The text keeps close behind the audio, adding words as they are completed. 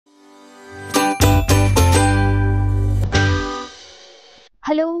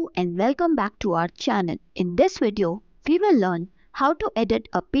Hello and welcome back to our channel. In this video, we will learn how to edit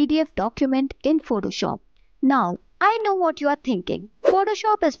a PDF document in Photoshop. Now, I know what you are thinking.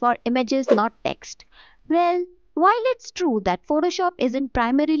 Photoshop is for images, not text. Well, while it's true that Photoshop isn't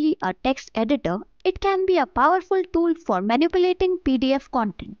primarily a text editor, it can be a powerful tool for manipulating PDF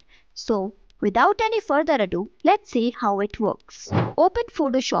content. So, without any further ado, let's see how it works. Open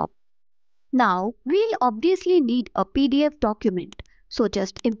Photoshop. Now, we'll obviously need a PDF document, so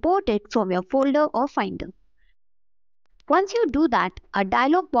just import it from your folder or Finder. Once you do that, a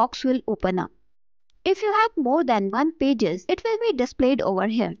dialog box will open up. If you have more than one pages, it will be displayed over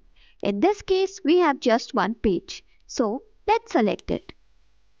here. In this case, we have just one page, so let's select it.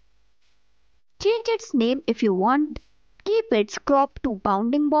 Change its name if you want. Keep its crop to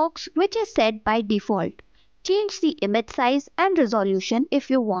bounding box, which is set by default. Change the image size and resolution if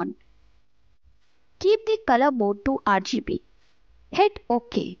you want. Keep the color mode to RGB. Hit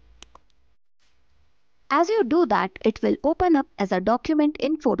OK. As you do that, it will open up as a document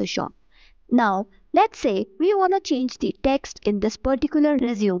in Photoshop. Now, let's say we want to change the text in this particular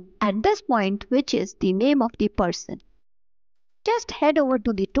resume at this point, which is the name of the person. Just head over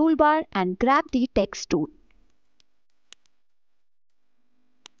to the toolbar and grab the text tool.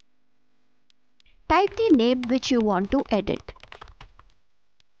 Type the name which you want to edit.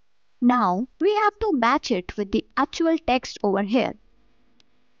 Now, we have to match it with the actual text over here.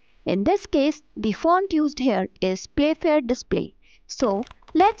 In this case, the font used here is Playfair Display. So,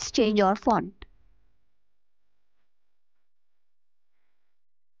 let's change our font.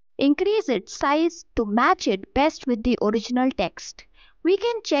 Increase its size to match it best with the original text. We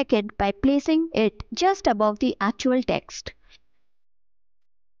can check it by placing it just above the actual text.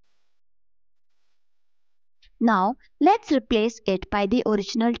 Now, let's replace it by the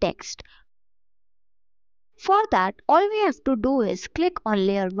original text. For that, all we have to do is click on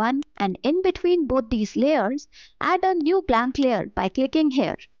layer 1 and in between both these layers, add a new blank layer by clicking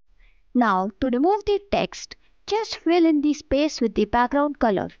here. Now, to remove the text, just fill in the space with the background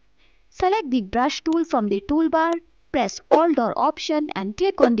color. Select the brush tool from the toolbar, press Alt or Option and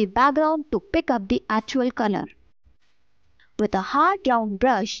click on the background to pick up the actual color. With a hard round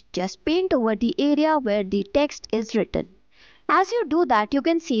brush, just paint over the area where the text is written. As you do that, you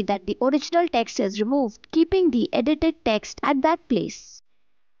can see that the original text is removed, keeping the edited text at that place.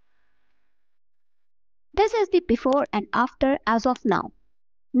 This is the before and after as of now.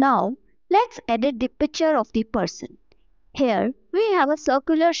 Now, let's edit the picture of the person. Here, we have a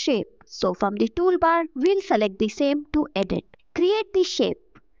circular shape, so from the toolbar, we'll select the same to edit. Create the shape.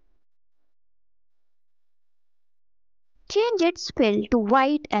 Change its fill to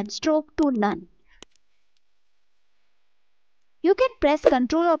white and stroke to none. You can press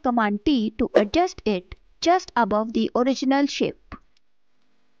Ctrl or Command T to adjust it just above the original shape.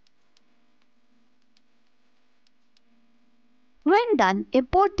 When done,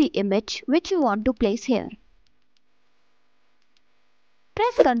 import the image which you want to place here.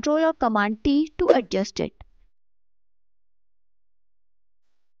 Press Ctrl or Command T to adjust it.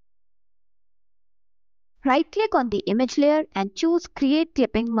 Right-click on the image layer and choose Create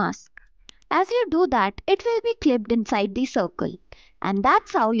Clipping Mask. As you do that, it will be clipped inside the circle. And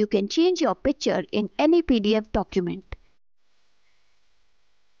that's how you can change your picture in any PDF document.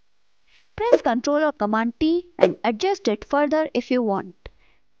 Press Ctrl or Command T and adjust it further if you want.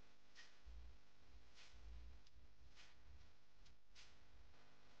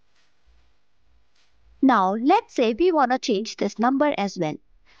 Now, let's say we want to change this number as well.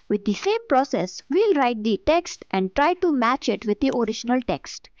 With the same process, we'll write the text and try to match it with the original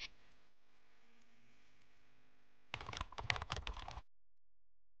text.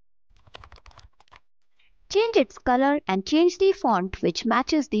 Change its color and change the font which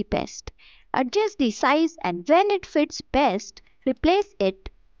matches the best. Adjust the size and when it fits best, replace it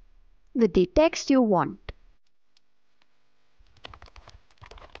with the text you want.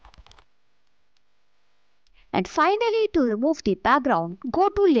 And finally, to remove the background, go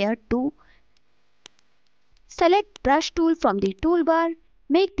to Layer 2, select Brush tool from the toolbar,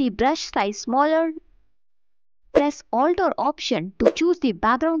 make the brush size smaller, press Alt or Option to choose the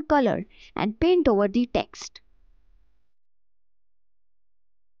background color and paint over the text.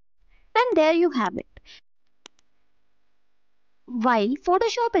 And there you have it. While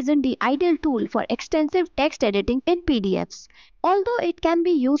Photoshop isn't the ideal tool for extensive text editing in PDFs, although it can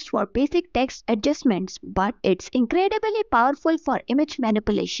be used for basic text adjustments, but it's incredibly powerful for image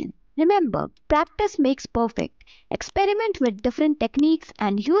manipulation. Remember, practice makes perfect. Experiment with different techniques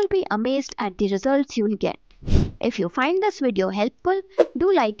and you'll be amazed at the results you'll get. If you find this video helpful,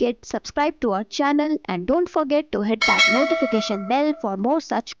 do like it, subscribe to our channel and don't forget to hit that notification bell for more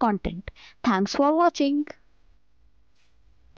such content. Thanks for watching.